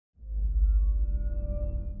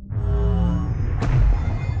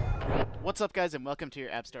What's up, guys, and welcome to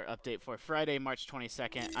your App Store update for Friday, March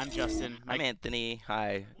 22nd. I'm Justin. I'm Anthony.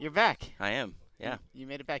 Hi. You're back. I am. Yeah. You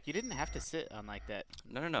made it back. You didn't have to sit on like that.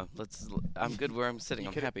 No. I'm good where I'm sitting.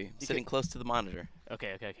 I'm happy. Sitting close to the monitor.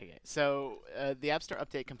 Okay. So the App Store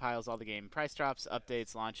update compiles all the game price drops,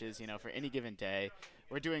 updates, launches, for any given day.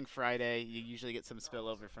 We're doing Friday. You usually get some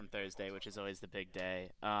spillover from Thursday, which is always the big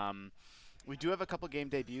day. We do have a couple game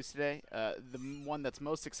debuts today. The one that's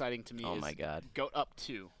most exciting to me is my God. Goat Up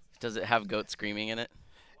 2. Does it have goat screaming in it?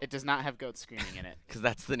 It does not have goat screaming in it. Because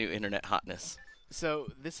that's the new internet hotness. So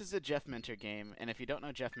this is a Jeff Minter game, and if you don't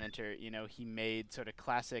know Jeff Minter, he made sort of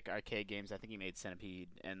classic arcade games. I think he made Centipede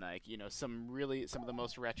and some of the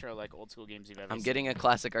most retro old school games you've ever seen. I'm getting a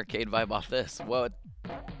classic arcade vibe off this. What?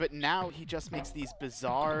 But now he just makes these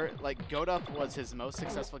bizarre, Goat Up was his most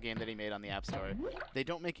successful game that he made on the App Store. They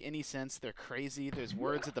don't make any sense. They're crazy. There's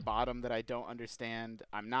words at the bottom that I don't understand.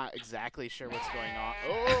 I'm not exactly sure what's going on.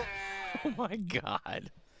 Oh! Oh my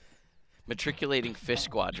God. Matriculating Fish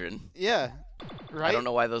Squadron. Yeah. Right? I don't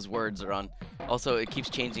know why those words are on. Also, it keeps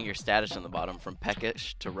changing your status on the bottom from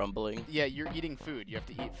peckish to rumbling. Yeah, you're eating food. You have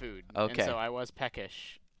to eat food. Okay. And so I was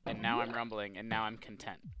peckish, and now I'm rumbling, and now I'm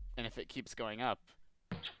content. And if it keeps going up,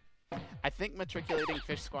 I think Matriculating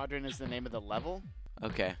Fish Squadron is the name of the level.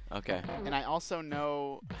 Okay. And I also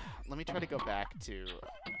know, let me try to go back to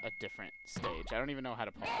a different stage. I don't even know how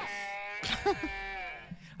to pause.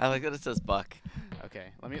 I like that it says Buck. Okay,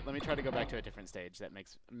 let me try to go back to a different stage. That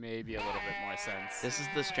makes maybe a little bit more sense. This is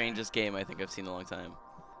the strangest game I think I've seen in a long time.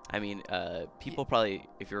 I mean, people probably,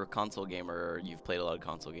 if you're a console gamer or you've played a lot of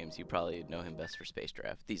console games, you probably know him best for Space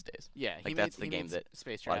Draft these days. Yeah, that's the game that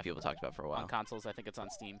Space a lot of Draft people talked about for a while. on consoles. I think it's on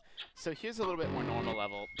Steam. So here's a little bit more normal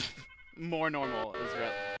level. More normal is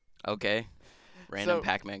real. Okay. Random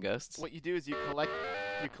Pac-Man ghosts. What you do is you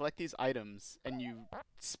collect these items and you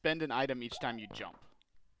spend an item each time you jump.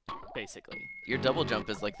 Basically. Your double jump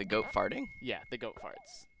is like the goat farting? Yeah, the goat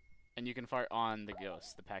farts. And you can fart on the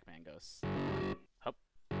ghosts, the Pac-Man ghosts. Hup.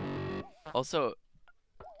 Also,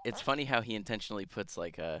 it's funny how he intentionally puts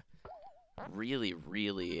a really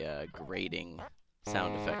grating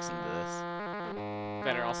sound effects into this.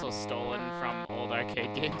 That are also stolen from old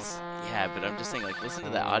arcade games. Yeah, but I'm just saying, listen to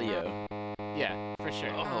the audio. Yeah, for sure.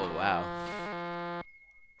 Oh, wow.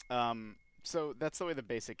 So that's the way the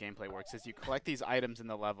basic gameplay works, is you collect these items in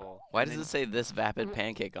the level. Why does it say this vapid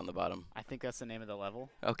pancake on the bottom? I think that's the name of the level.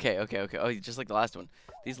 Okay. Oh, just like the last one.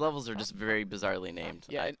 These levels are just very bizarrely named.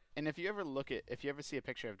 Yeah, and if you ever see a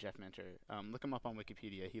picture of Jeff Minter, look him up on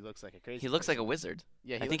Wikipedia. He looks like a crazy He looks like a wizard.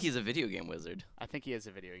 Yeah, I think he's a video game wizard. I think he is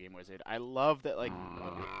a video game wizard. I love that,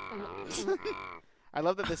 I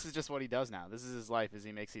love that this is just what he does now. This is his life, is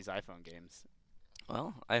he makes these iPhone games.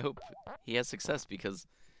 Well, I hope he has success because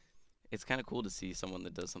it's kind of cool to see someone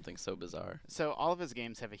that does something so bizarre. So all of his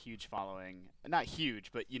games have a huge following. Not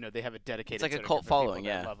huge, but they have a dedicated. It's like a cult following,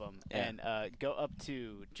 yeah. Yeah. Love them. Yeah. And Go Up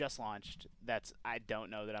 2 just launched. I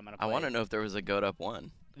don't know that I'm gonna play. I want to know if there was a Goat Up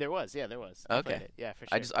 1. There was, yeah, there was. Okay. I played it. Yeah, for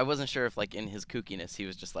sure. I wasn't sure if in his kookiness he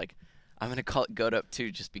was just like, I'm gonna call it Goat Up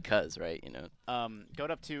 2 just because, right?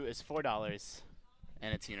 Goat Up 2 is $4,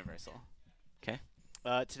 and it's universal. Okay.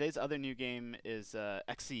 Today's other new game is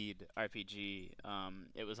Exceed RPG.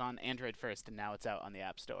 It was on Android first, and now it's out on the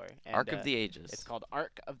App Store. And, Arc of the Ages. It's called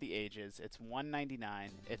Arc of the Ages. It's $1.99.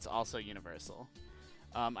 It's also universal.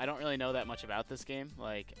 I don't really know that much about this game.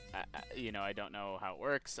 I don't know how it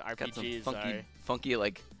works. RPGs got some are funky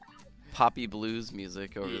poppy blues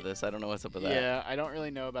music over this. I don't know what's up with that. Yeah, I don't really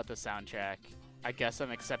know about the soundtrack. I guess I'm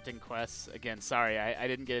accepting quests. Again, sorry, I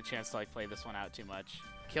didn't get a chance to play this one out too much.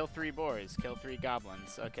 Kill 3 boars, kill 3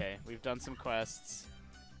 goblins. Okay, we've done some quests.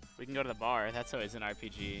 We can go to the bar. That's always an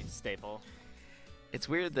RPG staple. It's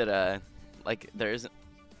weird that there isn't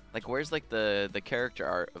where's the character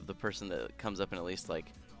art of the person that comes up and at least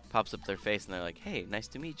pops up their face and they're like, hey, nice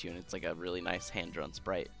to meet you, and it's a really nice hand-drawn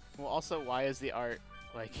sprite. Well, also, why is the art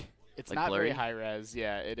it's not blurry? very high res.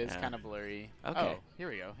 Yeah, it is kind of blurry. Okay. Oh, here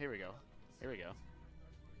we go.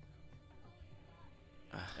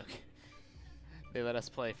 Okay. They let us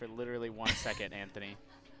play for literally 1 second, Anthony.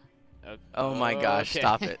 Okay. Oh my gosh,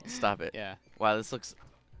 stop it. Yeah. Wow, I'm going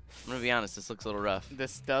to be honest, this looks a little rough.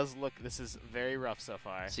 This is very rough so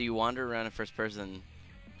far. So you wander around in first person.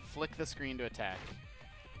 Flick the screen to attack.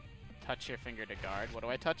 Touch your finger to guard. What do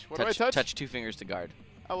I touch? What do I touch? Touch 2 fingers to guard.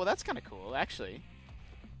 Oh, well, that's kind of cool, actually.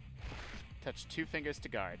 Touch 2 fingers to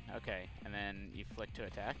guard. Okay, and then you flick to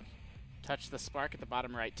attack. Touch the spark at the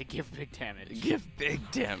bottom right to give big damage. Give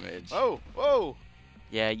big damage. Oh, whoa!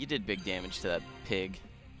 Yeah, you did big damage to that pig.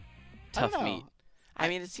 Tough meat. I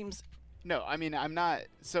mean, it seems No, I mean, I'm not.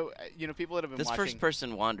 So, people that have been this watching.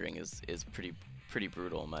 first-person wandering is pretty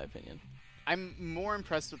brutal in my opinion. I'm more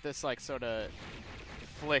impressed with this like sort of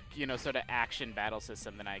flick, sort of action battle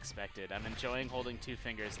system than I expected. I'm enjoying holding two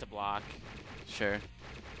fingers to block. Sure.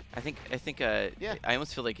 I think Yeah. I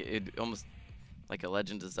almost feel like it almost like a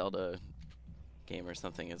Legend of Zelda game or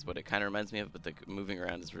something is what it kind of reminds me of, but the moving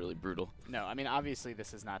around is really brutal. No, I mean obviously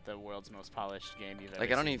this is not the world's most polished game you've ever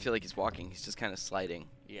Like I don't seen. even feel like he's walking; he's just kind of sliding.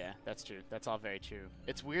 Yeah, that's true. That's all very true.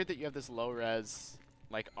 It's weird that you have this low res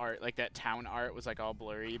like art, like that town art was like all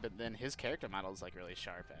blurry, but then his character model is like really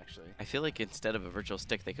sharp actually. I feel like instead of a virtual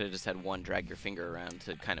stick, they could have just had one drag your finger around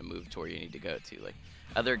to kind of move to where you need to go to. Like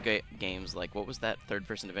other games, like what was that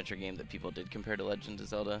third-person adventure game that people did compare to Legend of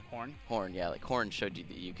Zelda? Horn? Horn, yeah. Like Horn showed you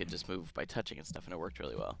that you could just move by touching and stuff, and it worked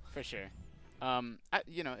really well. For sure.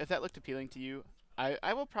 If that looked appealing to you,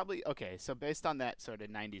 I will probably okay. So based on that sort of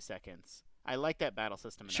 90 seconds, I like that battle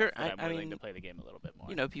system enough Sure, that I'm I willing mean, to play the game a little bit more.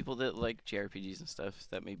 You know, people that like JRPGs and stuff,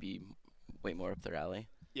 that may be way more up their alley.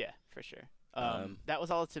 Yeah, for sure. That was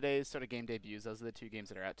all of today's sort of game debuts. Those are the two games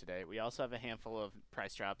that are out today. We also have a handful of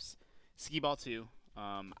price drops. Skee-Ball 2.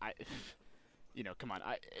 Come on.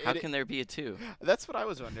 How can there be a 2? That's what I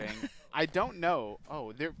was wondering. I don't know.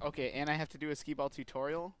 Oh, okay, and I have to do a Skee-Ball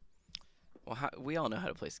tutorial? Well, we all know how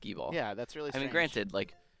to play Skee-Ball. Yeah, that's really strange. I mean, granted,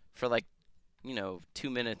 like for 2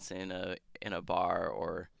 minutes in a bar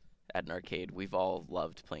or at an arcade, we've all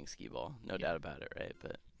loved playing Skee-Ball, no doubt about it, right?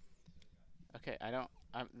 But okay, I don't.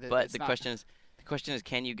 But the question is,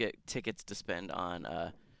 can you get tickets to spend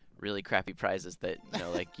on really crappy prizes that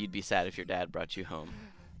like you'd be sad if your dad brought you home?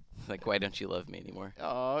 Like, why don't you love me anymore?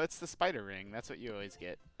 Oh, it's the spider ring. That's what you always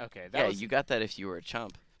get. Okay. Yeah, you got that if you were a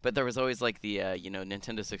chump. But there was always like the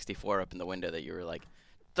Nintendo 64 up in the window that you were like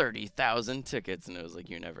 30,000 tickets, and it was like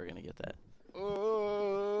you're never gonna get that.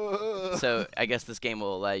 So I guess this game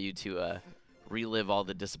will allow you to relive all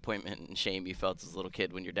the disappointment and shame you felt as a little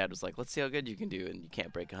kid when your dad was like, "Let's see how good you can do," and you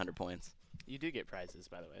can't break 100 points. You do get prizes,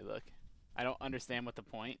 by the way. Look, I don't understand what the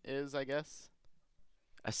point is. I guess.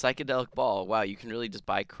 A psychedelic ball. Wow, you can really just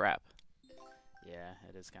buy crap. Yeah,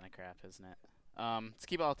 it is kind of crap, isn't it?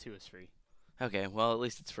 Skee-Ball 2 is free. Okay, well at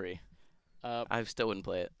least it's free. I still wouldn't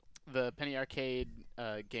play it. The Penny Arcade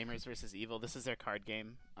Gamers vs. Evil. This is their card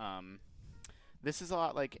game. This is a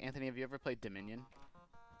lot like Anthony. Have you ever played Dominion?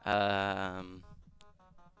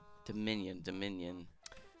 Dominion.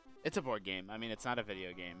 It's a board game. I mean, it's not a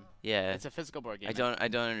video game. Yeah. It's a physical board game. I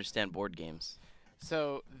don't understand board games.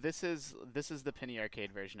 So this is the Penny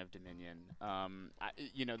Arcade version of Dominion.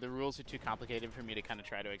 The rules are too complicated for me to kind of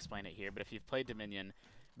try to explain it here. But if you've played Dominion,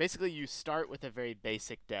 basically you start with a very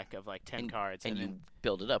basic deck of like 10 cards, and you then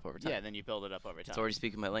build it up over time. Yeah, then you build it up over time. It's already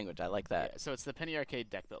speaking my language. I like that. Yeah, so it's the Penny Arcade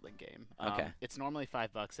deck building game. Okay. It's normally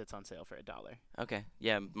 $5. It's on sale for $1. Okay.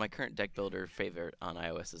 Yeah, my current deck builder favorite on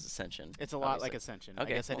iOS is Ascension. It's a lot like Ascension.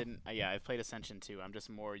 Okay, I guess cool. I didn't. I've played Ascension too. I'm just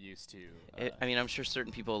more used to. I mean, I'm sure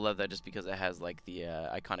certain people love that just because it has like the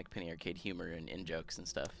iconic Penny Arcade humor and in jokes and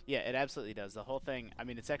stuff. Yeah, it absolutely does. The whole thing. I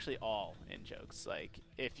mean, it's actually all in jokes. Like,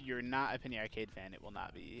 if you're not a Penny Arcade fan, it will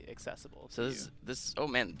not be accessible. So oh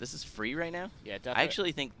man, this is free right now? Yeah, I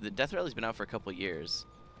actually think the Death Rally's been out for a couple years,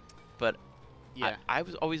 but yeah,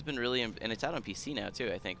 I've always been really, and it's out on PC now too,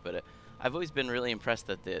 I think. But I've always been really impressed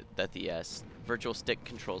that the virtual stick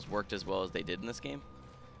controls worked as well as they did in this game.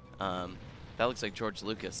 That looks like George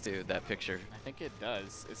Lucas too. That picture. I think it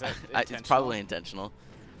does. Is that intentional? It's probably intentional.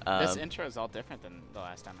 This intro is all different than the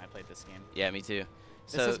last time I played this game. Yeah, me too.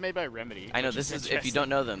 This is made by Remedy. I know this is. If you don't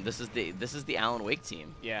know them, this is the Alan Wake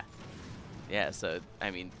team. Yeah. Yeah. So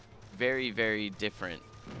I mean, very very different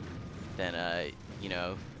than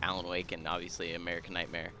Alan Wake and obviously American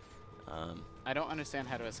Nightmare. I don't understand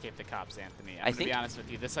how to escape the cops, Anthony. I'm gonna be honest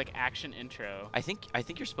with you. This like action intro. I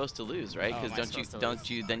think you're supposed to lose, right? Because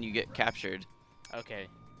then you get captured. Okay.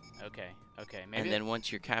 Maybe. And then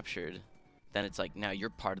once you're captured, then it's like now you're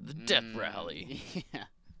part of the Death Rally.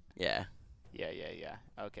 Yeah. Yeah.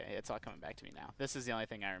 Okay, it's all coming back to me now. This is the only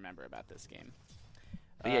thing I remember about this game.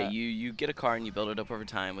 But yeah, you get a car and you build it up over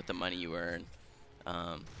time with the money you earn,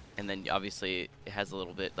 and then obviously it has a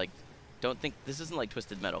little bit like. Don't think this isn't like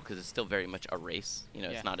Twisted Metal because it's still very much a race.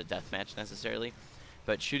 It's not a death match necessarily,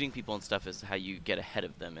 but shooting people and stuff is how you get ahead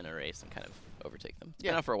of them in a race and kind of overtake them. It's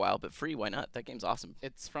been out for a while, but free, why not? That game's awesome.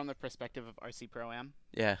 It's from the perspective of RC Pro-Am.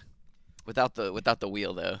 Yeah, without the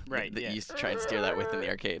wheel though. Right. That you used to try and steer that with in the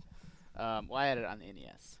arcade. Well, I had it on the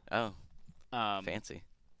NES. Oh. Fancy.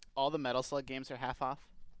 All the Metal Slug games are half off.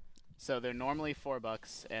 So they're normally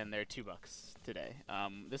 $4 and they're $2 today.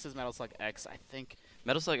 This is Metal Slug X, I think.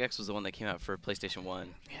 Metal Slug X was the one that came out for PlayStation 1.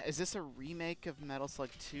 Yeah, is this a remake of Metal Slug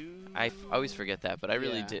 2? I always forget that, but I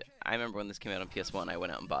really did. I remember when this came out on PS1, I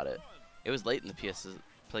went out and bought it. It was late in the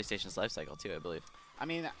PlayStation's life cycle too, I believe. I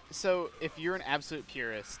mean, so if you're an absolute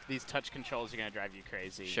purist, these touch controls are going to drive you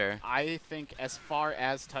crazy. Sure. I think as far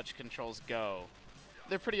as touch controls go,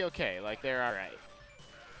 they're pretty okay. Like, they're all right.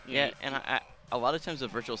 Yeah, and a lot of times with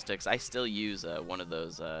virtual sticks, I still use one of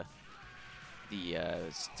those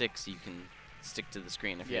sticks you can stick to the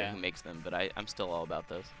screen. I forget who makes them, but I'm still all about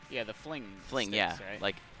those. Yeah, the fling. Fling, sticks, yeah. Right?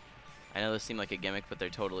 Like, I know those seem like a gimmick, but they're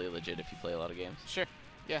totally legit if you play a lot of games. Sure.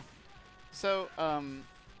 Yeah. So,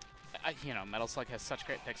 you know, Metal Slug has such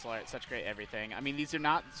great pixel art, such great everything. I mean, these are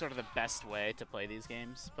not sort of the best way to play these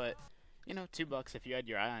games, but, you know, $2 if you had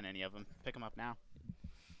your eye on any of them. Pick them up now.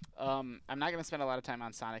 I'm not going to spend a lot of time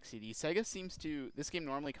on Sonic CD. Sega seems to... This game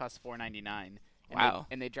normally costs $4.99. Wow.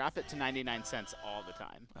 And they drop it to 99 cents all the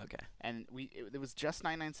time. Okay. And it was just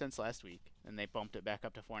 99 cents last week, and they bumped it back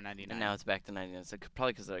up to $4.99. And now it's back to 99 cents.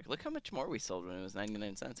 Probably because they're like, look how much more we sold when it was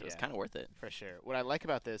 99 cents. It was kind of worth it. For sure. What I like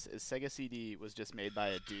about this is Sega CD was just made by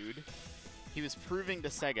a dude. He was proving to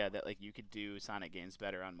Sega that, like, you could do Sonic games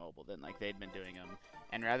better on mobile than, like, they'd been doing them.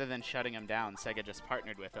 And rather than shutting them down, Sega just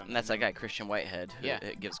partnered with them. And that's that guy, Christian Whitehead, who Yeah.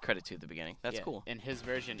 it gives credit to at the beginning. That's cool. And his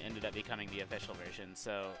version ended up becoming the official version.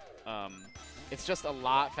 So it's just a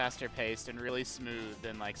lot faster paced and really smooth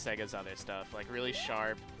than, like, Sega's other stuff. Like, really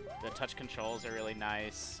sharp. The touch controls are really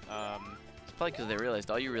nice. It's probably because they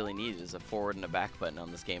realized all you really need is a forward and a back button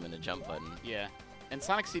on this game and a jump button. Yeah. And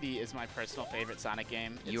Sonic CD is my personal favorite Sonic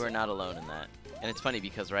game. You are not alone in that. And it's funny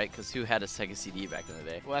because, right, because who had a Sega CD back in the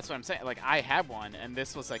day? Well, that's what I'm saying. Like, I had one, and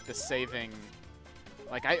this was, like, the saving...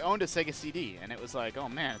 Like, I owned a Sega CD, and it was like, oh,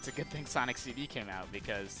 man, it's a good thing Sonic CD came out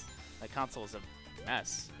because that console is a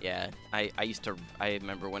mess. Yeah, I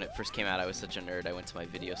remember when it first came out, I was such a nerd. I went to my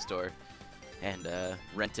video store and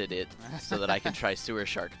rented it so that I could try Sewer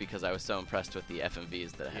Shark because I was so impressed with the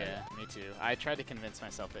FMVs that I had. Yeah, me too. I tried to convince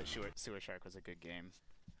myself that Sewer Shark was a good game.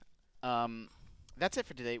 That's it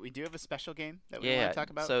for today. We do have a special game that we want to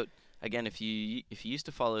talk about. So again, if you used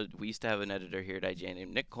to follow, we used to have an editor here at IGN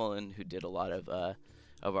named Nick Cullen who did a lot of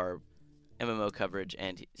our MMO coverage,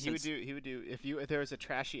 and he would do if there was a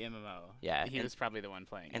trashy MMO. Yeah, he was probably the one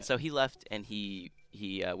playing. And so he left, and he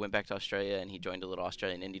went back to Australia, and he joined a little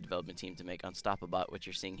Australian indie development team to make Unstoppabot, which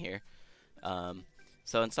you're seeing here.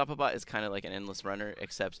 So Unstoppabot is kind of like an endless runner,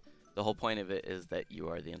 except the whole point of it is that you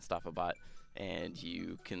are the Unstoppabot, and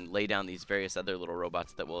you can lay down these various other little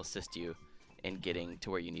robots that will assist you in getting to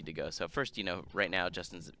where you need to go. So first, you know, right now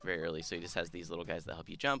Justin's very early, so he just has these little guys that help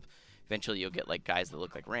you jump. Eventually, you'll get like guys that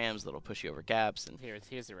look like rams that'll push you over gaps. And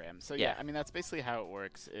here's the ram. So yeah, I mean that's basically how it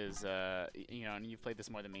works. Is you know, and you've played this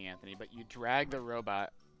more than me, Anthony, but you drag the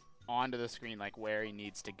robot onto the screen like where he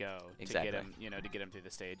needs to go to get him, you know, to get him through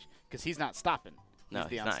the stage, because he's not stopping. No,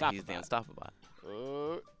 he's not. He's the Unstoppabot.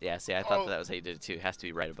 Yeah, see, I thought that was how you did it too. It has to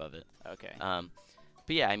be right above it. Okay.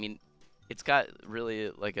 But yeah, I mean, it's got really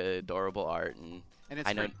like adorable art, and it's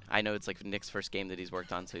I know it's like Nick's first game that he's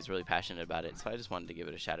worked on, so he's really passionate about it. So I just wanted to give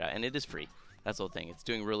it a shout out, and it is free. That's the whole thing. It's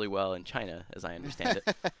doing really well in China, as I understand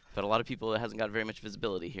it, but a lot of people, it hasn't got very much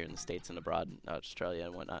visibility here in the States and abroad, Australia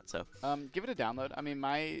and whatnot. So give it a download. I mean,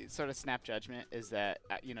 my sort of snap judgment is that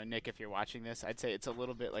you know, Nick, if you're watching this, I'd say it's a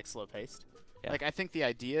little bit like slow paced. Yeah. Like, I think the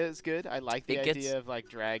idea is good. I like the idea of like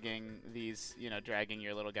dragging these, you know, dragging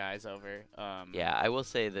your little guys over. Yeah, I will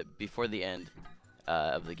say that before the end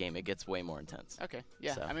of the game, it gets way more intense. Okay.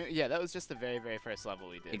 Yeah. So. I mean, yeah, that was just the very, very first level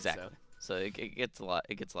we did. Exactly. So it gets a lot.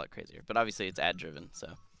 It gets a lot crazier. But obviously, it's ad driven. So.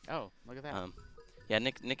 Oh, look at that. Yeah,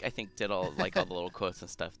 Nick, I think did all like all the little quotes and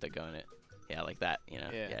stuff that go in it. Yeah, like that. You know.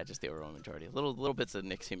 Yeah. Just the overwhelming majority. Little bits of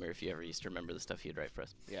Nick's humor if you ever used to remember the stuff he'd write for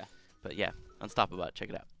us. Yeah. But yeah, Unstoppabot.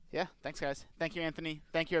 Check it out. Yeah, thanks, guys. Thank you, Anthony.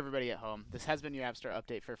 Thank you, everybody at home. This has been your App Store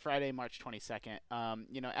update for Friday, March 22nd.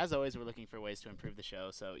 You know, as always, we're looking for ways to improve the show.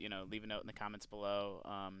 So, you know, leave a note in the comments below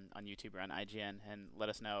on YouTube or on IGN, and let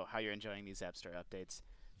us know how you're enjoying these App Store updates.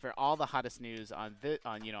 For all the hottest news on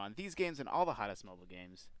these games and all the hottest mobile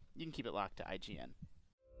games, you can keep it locked to IGN.